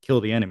 and like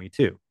kill the enemy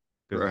too,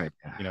 because Right.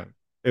 you know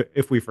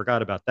if we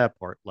forgot about that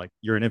part, like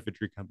you're an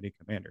infantry company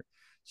commander.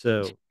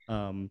 So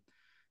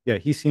yeah,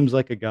 he seems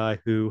like a guy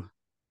who,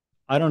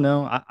 I don't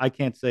know. I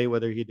can't say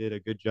whether he did a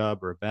good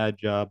job or a bad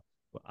job.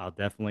 But I'll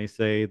definitely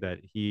say that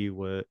he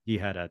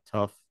had a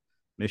tough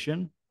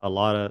mission, a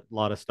lot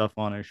of stuff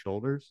on his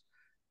shoulders,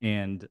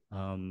 and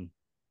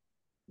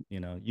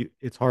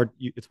it's hard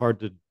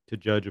to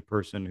judge a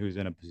person who's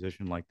in a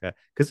position like that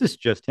because it's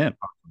just him.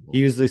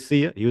 He was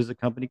the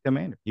company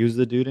commander. He was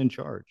the dude in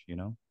charge.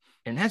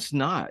 And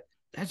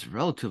that's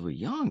relatively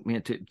young,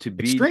 man, to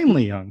be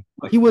Extremely young.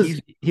 like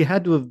He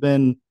had to have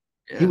been.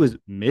 He yeah, was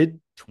mid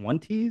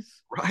 20s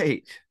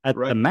right, at the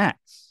right.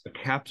 max. A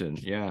captain,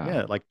 yeah,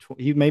 Yeah, like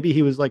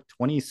he was like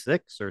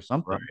 26 or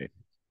something right.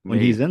 when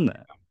Maybe. he's in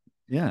that.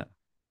 Yeah.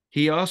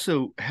 He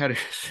also had a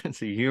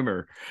sense of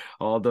humor,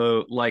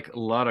 although like a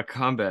lot of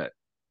combat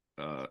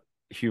uh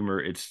humor,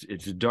 it's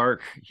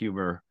dark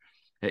humor.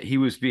 He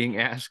was being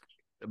asked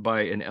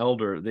by an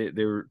elder.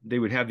 They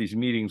would have these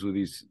meetings with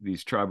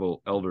these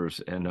tribal elders,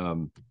 and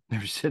they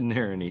were sitting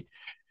there, and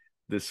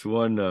this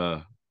one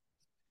the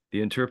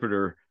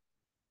interpreter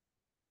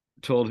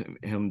told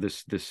him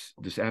this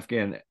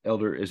Afghan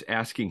elder is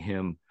asking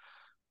him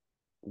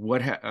why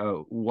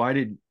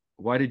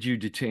did you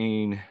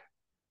detain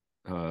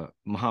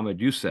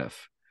Muhammad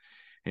Yusuf?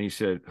 And he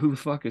said, "Who the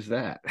fuck is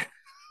that?"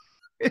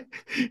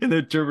 And the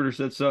interpreter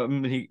said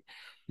something, and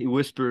he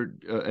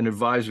whispered, an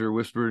advisor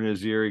whispered in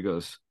his ear.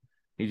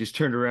 He just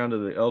turned around to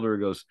the elder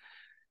and goes,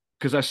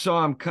 "Because I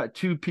saw him cut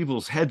two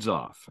people's heads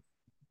off."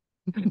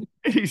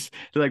 He's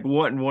like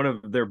wanting one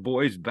of their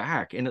boys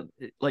back, and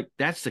like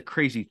that's the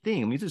crazy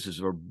thing. I mean, this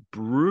is a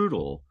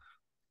brutal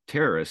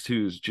terrorist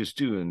who's just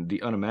doing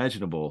the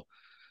unimaginable,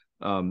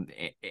 and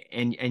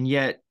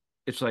yet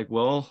it's like,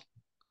 well,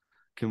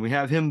 can we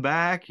have him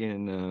back?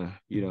 And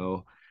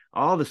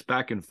all this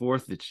back and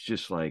forth.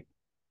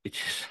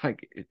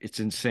 It's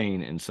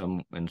insane in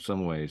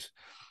some ways.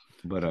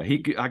 But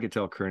I could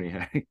tell Kearney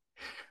had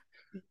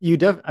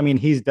I mean,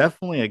 he's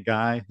definitely a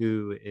guy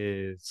who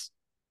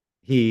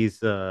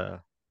he's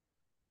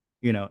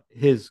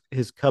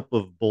his cup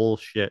of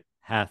bullshit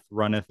hath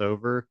runneth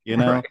over,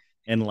 right.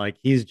 and like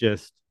you're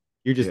just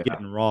Yeah,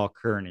 getting raw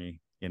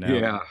Kearney.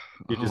 yeah.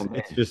 You're Oh just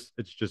man,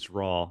 it's just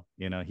raw.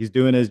 He's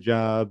doing his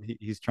job,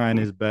 he's trying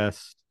mm, his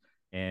best,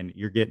 and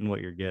you're getting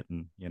what you're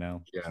getting. yeah.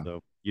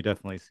 So you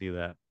definitely see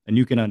that, and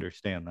you can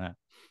understand that.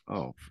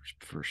 Oh,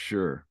 for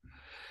sure.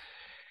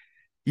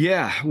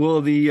 Yeah.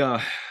 Well, the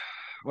wow.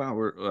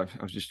 I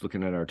was just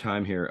looking at our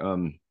time here.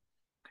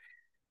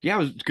 Yeah, I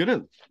was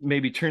gonna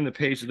maybe turn the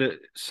page.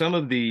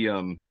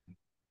 Um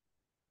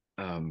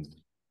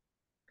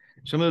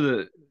some of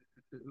the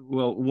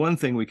well, one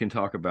thing we can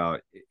talk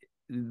about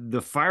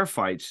the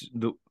firefights.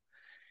 The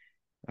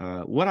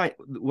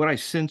what I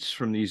sense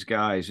from these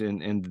guys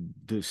and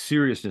the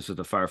seriousness of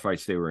the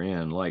firefights they were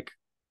in, like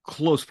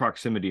close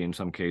proximity in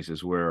some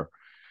cases, where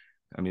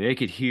I mean they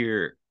could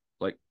hear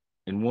like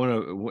in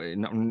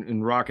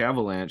Rock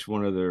Avalanche,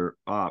 one of their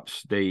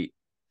ops, they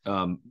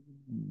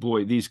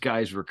boy, these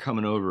guys were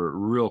coming over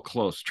real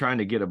close, trying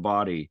to get a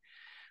body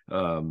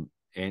and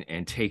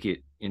take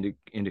it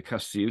into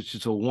custody. It's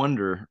just a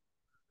wonder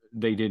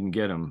they didn't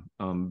get him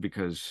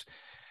because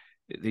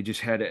they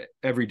just had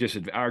every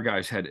disadvantage. Our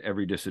guys had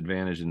every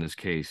disadvantage in this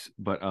case,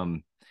 but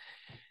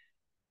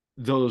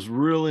those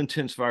real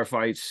intense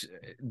firefights.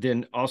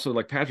 Then also,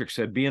 like Patrick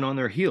said, being on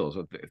their heels.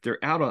 If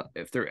they're out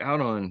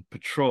on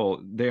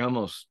patrol,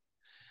 they're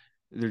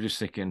just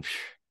thinking,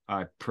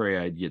 I pray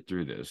I'd get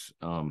through this.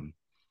 And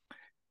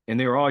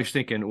they were always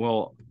thinking,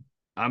 well,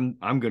 I'm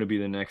going to be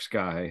the next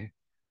guy.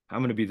 I'm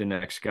going to be the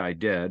next guy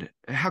dead.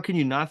 How can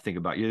you not think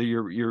about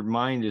your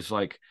mind is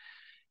like,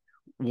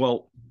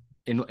 well,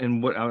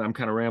 and what I'm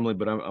kind of rambling,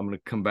 but I'm going to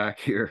come back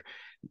here.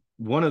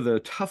 One of the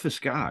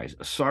toughest guys,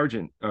 a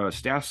sergeant,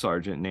 staff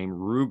sergeant named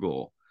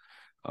Rugel,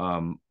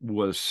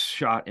 was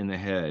shot in the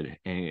head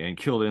and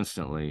killed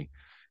instantly.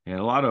 And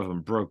a lot of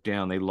them broke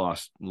down. They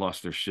lost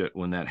their shit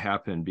when that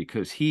happened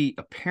because he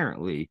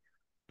apparently,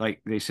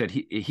 like they said,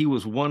 he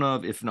was one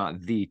of, if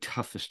not the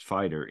toughest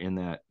fighter in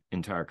that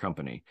entire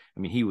company. I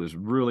mean, he was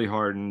really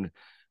hardened,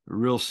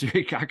 real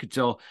serious. I could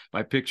tell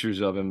by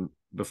pictures of him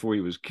before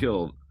he was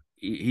killed.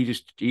 He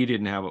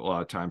didn't have a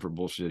lot of time for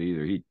bullshit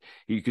either.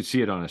 You could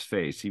see it on his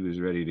face. He was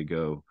ready to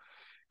go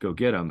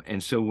get him.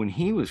 And so when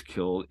he was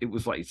killed, it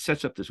was like it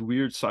sets up this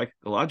weird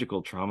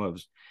psychological trauma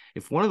of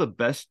if one of the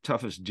best,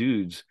 toughest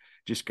dudes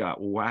just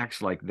got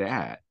waxed like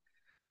that,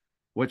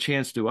 what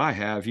chance do I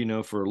have,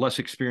 for a less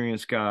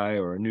experienced guy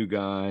or a new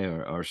guy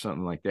or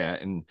something like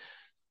that? And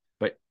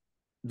but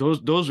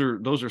those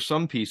are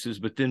some pieces,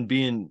 but then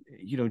being,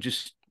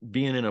 just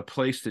being in a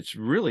place that's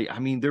really, I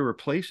mean, there were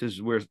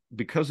places where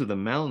because of the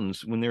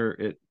mountains when they're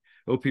at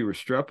OP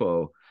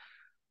Restrepo,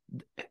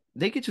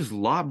 they could just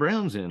lob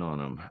rounds in on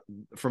them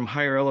from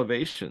higher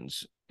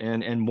elevations,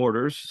 and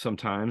mortars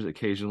sometimes,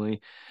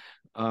 occasionally.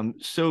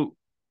 So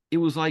it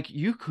was like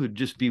you could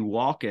just be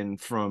walking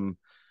from,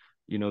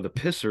 the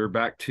pisser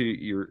back to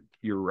your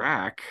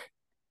rack,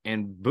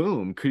 and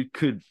boom,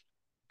 could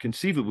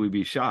conceivably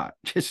be shot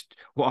just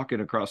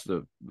walking across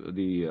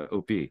the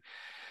OP.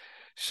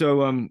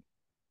 So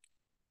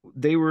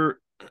they were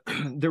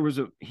there was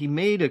a he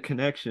made a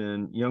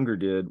connection, Younger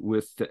did,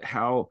 with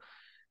how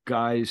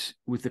guys,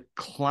 with the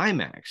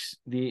climax,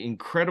 the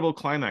incredible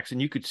climax,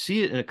 and you could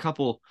see it in a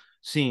couple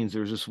scenes.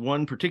 There's this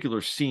one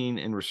particular scene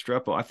in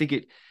Restrepo. I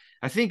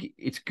think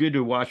it's good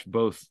to watch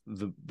both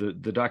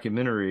the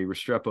documentary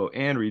Restrepo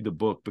and read the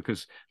book,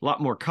 because a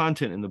lot more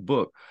content in the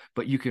book,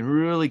 but you can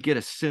really get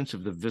a sense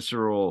of the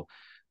visceral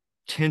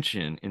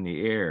tension in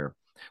the air.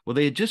 Well,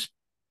 they had just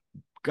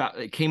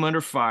it came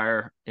under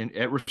fire at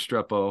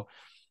Restrepo,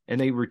 and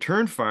they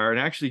returned fire and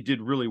actually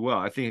did really well.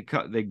 I think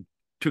they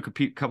took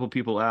a couple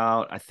people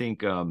out. I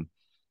think the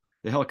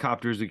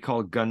helicopters, they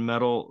call it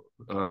gunmetal,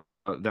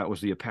 that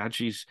was the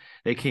Apaches.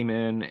 They came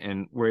in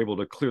and were able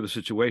to clear the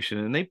situation,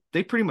 and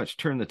they pretty much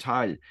turned the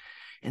tide.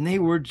 And they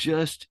were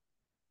just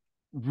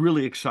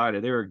really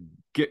excited. They were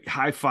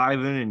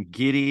high-fiving and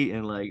giddy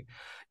and like,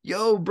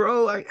 yo,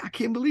 bro, I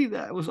can't believe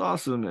that. It was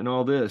awesome and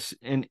all this.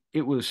 And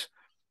it was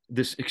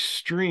this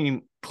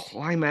extreme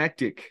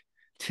climactic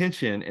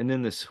tension, and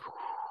then this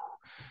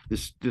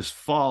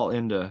fall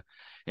into,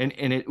 and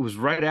it was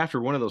right after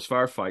one of those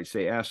firefights.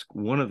 They asked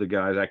one of the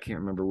guys, I can't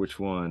remember which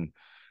one,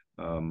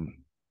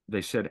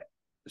 they said,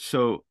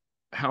 so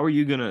how are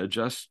you going to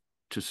adjust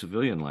to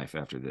civilian life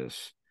after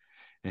this?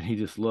 And he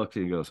just looked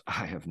and he goes,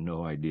 I have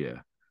no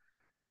idea.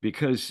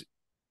 Because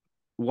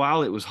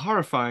while it was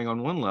horrifying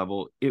on one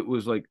level, it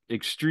was like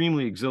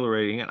extremely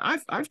exhilarating. And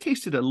I've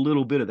tasted a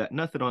little bit of that,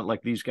 nothing on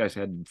like these guys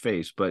had to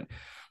face, but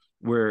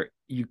where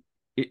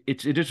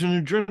it's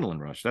an adrenaline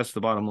rush. That's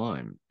the bottom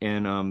line.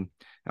 And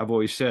I've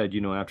always said,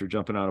 after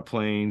jumping out of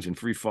planes and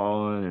free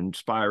falling and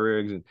spy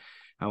rigs, and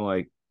I'm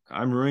like,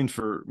 I'm ruined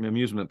for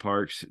amusement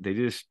parks.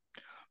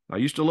 I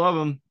used to love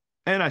them,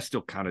 and I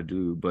still kind of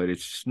do, but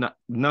it's not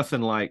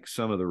nothing like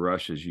some of the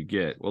rushes you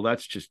get. Well,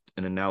 that's just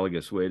an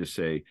analogous way to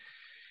say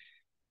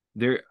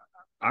there.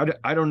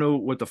 I don't know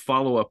what the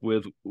follow up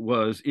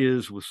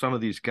is with some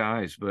of these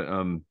guys, but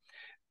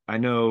I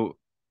know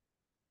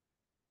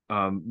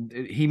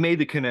he made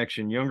the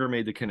connection. Younger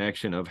made the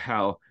connection of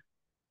how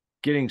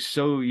getting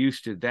so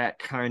used to that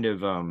kind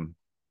of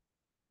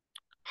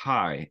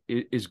high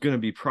is going to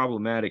be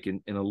problematic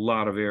in a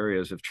lot of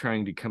areas of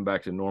trying to come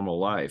back to normal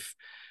life,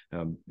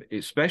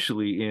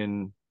 especially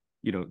in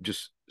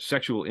just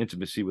sexual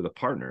intimacy with a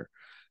partner,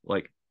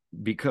 like,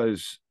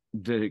 because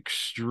the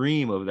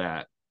extreme of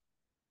that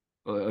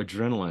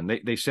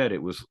adrenaline, they said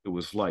it was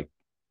like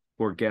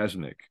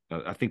orgasmic.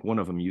 I think one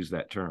of them used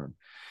that term.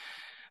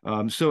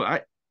 So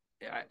I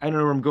don't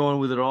know where I'm going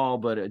with it all,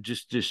 but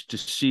just to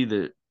see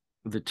the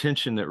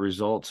tension that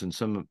results in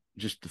some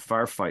just the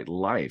firefight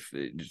life.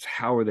 Just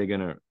how are they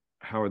gonna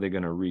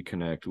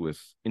reconnect with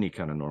any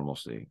kind of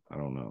normalcy? I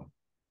don't know.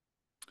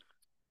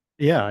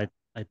 Yeah,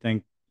 I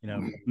think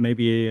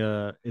maybe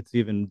it's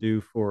even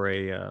due for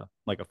a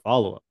like a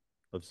follow up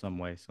of some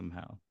way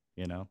somehow.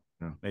 You know,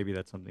 Yeah. maybe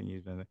that's something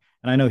he's been.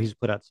 And I know he's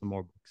put out some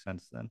more books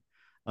since then.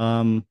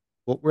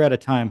 Well, we're out of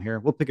time here.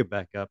 We'll pick it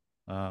back up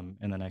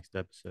in the next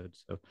episode.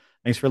 So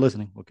thanks for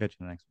listening. We'll catch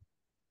you in the next one.